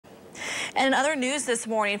And in other news this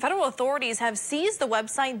morning, federal authorities have seized the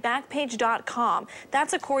website Backpage.com.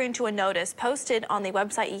 That's according to a notice posted on the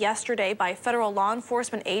website yesterday by federal law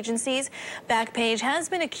enforcement agencies. Backpage has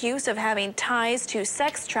been accused of having ties to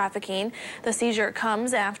sex trafficking. The seizure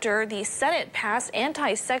comes after the Senate passed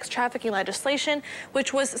anti-sex trafficking legislation,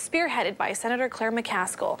 which was spearheaded by Senator Claire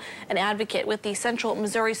McCaskill. An advocate with the Central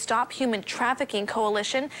Missouri Stop Human Trafficking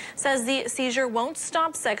Coalition says the seizure won't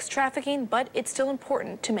stop sex trafficking, but it's still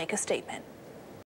important to make a statement.